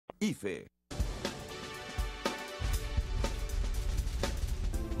IFE.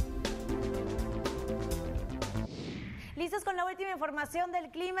 Listos con la última información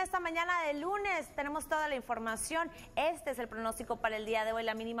del clima esta mañana de lunes. Tenemos toda la información. Este es el pronóstico para el día de hoy.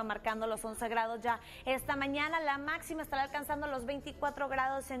 La mínima marcando los 11 grados ya esta mañana. La máxima estará alcanzando los 24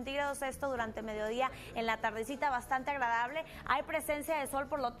 grados centígrados. Esto durante mediodía, en la tardecita, bastante agradable. Hay presencia de sol,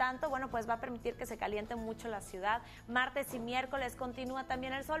 por lo tanto, bueno, pues va a permitir que se caliente mucho la ciudad. Martes y miércoles continúa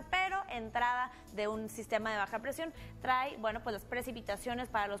también el sol, pero entrada de un sistema de baja presión trae, bueno, pues las precipitaciones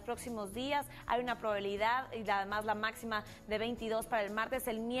para los próximos días. Hay una probabilidad y además la máxima de 22 para el martes.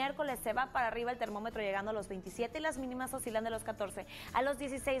 El miércoles se va para arriba el termómetro llegando a los 27 y las mínimas oscilan de los 14 a los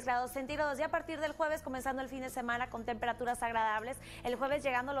 16 grados centígrados. Y a partir del jueves, comenzando el fin de semana con temperaturas agradables, el jueves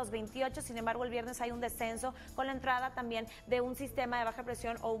llegando a los 28, sin embargo el viernes hay un descenso con la entrada también de un sistema de baja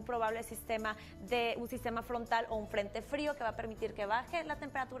presión o un probable sistema frontal o un frente frío que va a permitir que baje la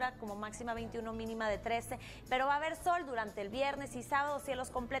temperatura como máxima 21, mínima de 13, pero va a haber sol durante el viernes y sábado, cielos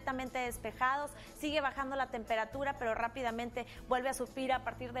completamente despejados, sigue bajando la temperatura, pero rápidamente vuelve a subir a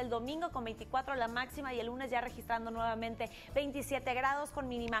partir del domingo con 24 la máxima y el lunes ya registrando nuevamente 27 grados con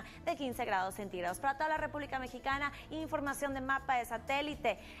mínima de 15 grados centígrados. Para toda la República Mexicana, información de mapa de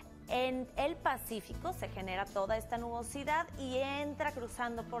satélite. En el Pacífico se genera toda esta nubosidad y entra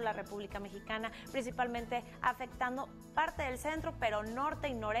cruzando por la República Mexicana, principalmente afectando parte del centro, pero norte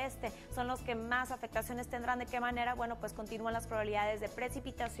y noreste son los que más afectaciones tendrán. ¿De qué manera? Bueno, pues continúan las probabilidades de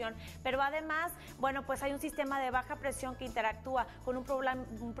precipitación, pero además, bueno, pues hay un sistema de baja presión que interactúa con un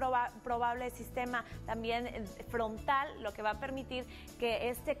probable sistema también frontal, lo que va a permitir que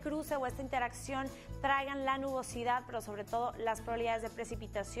este cruce o esta interacción traigan la nubosidad, pero sobre todo las probabilidades de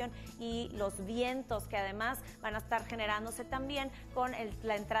precipitación y los vientos que además van a estar generándose también con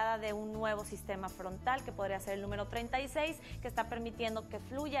la entrada de un nuevo sistema frontal que podría ser el número 36, que está permitiendo que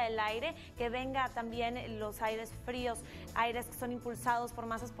fluya el aire, que venga también los aires fríos, aires que son impulsados por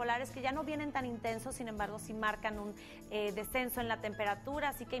masas polares que ya no vienen tan intensos, sin embargo sí marcan un descenso en la temperatura,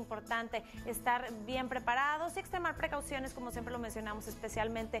 así que importante estar bien preparados y extremar precauciones, como siempre lo mencionamos,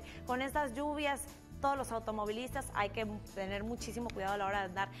 especialmente con estas lluvias. Todos los automovilistas hay que tener muchísimo cuidado a la hora de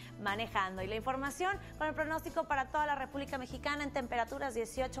andar manejando. Y la información con el pronóstico para toda la República Mexicana en temperaturas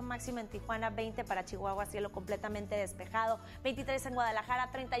 18, máxima en Tijuana, 20 para Chihuahua, cielo completamente despejado, 23 en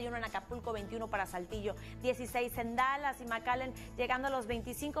Guadalajara, 31 en Acapulco, 21 para Saltillo, 16 en Dallas y McAllen llegando a los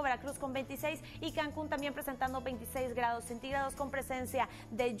 25, Veracruz con 26 y Cancún también presentando 26 grados centígrados con presencia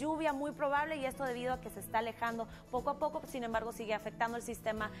de lluvia muy probable, y esto debido a que se está alejando poco a poco, sin embargo sigue afectando el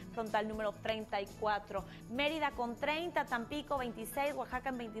sistema frontal número 34. Mérida con 30, Tampico 26, Oaxaca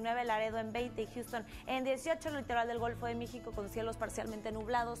en 29, Laredo en 20 y Houston en 18, el litoral del Golfo de México con cielos parcialmente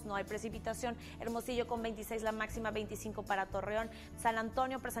nublados, no hay precipitación, Hermosillo con 26, la máxima 25 para Torreón, San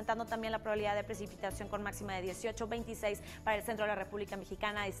Antonio presentando también la probabilidad de precipitación con máxima de 18, 26 para el centro de la República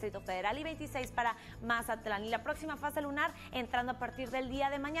Mexicana, Distrito Federal y 26 para Mazatlán. Y la próxima fase lunar entrando a partir del día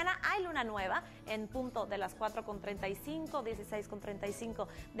de mañana, hay luna nueva en punto de las 4:35, 16:35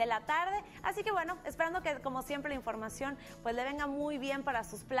 de la tarde, así que bueno, esperando que como siempre la información pues le venga muy bien para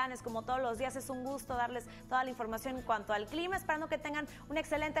sus planes, como todos los días es un gusto darles toda la información en cuanto al clima, esperando que tengan una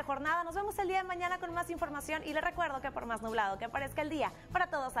excelente jornada. Nos vemos el día de mañana con más información y les recuerdo que por más nublado que aparezca el día, para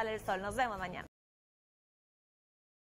todos sale el sol. Nos vemos mañana.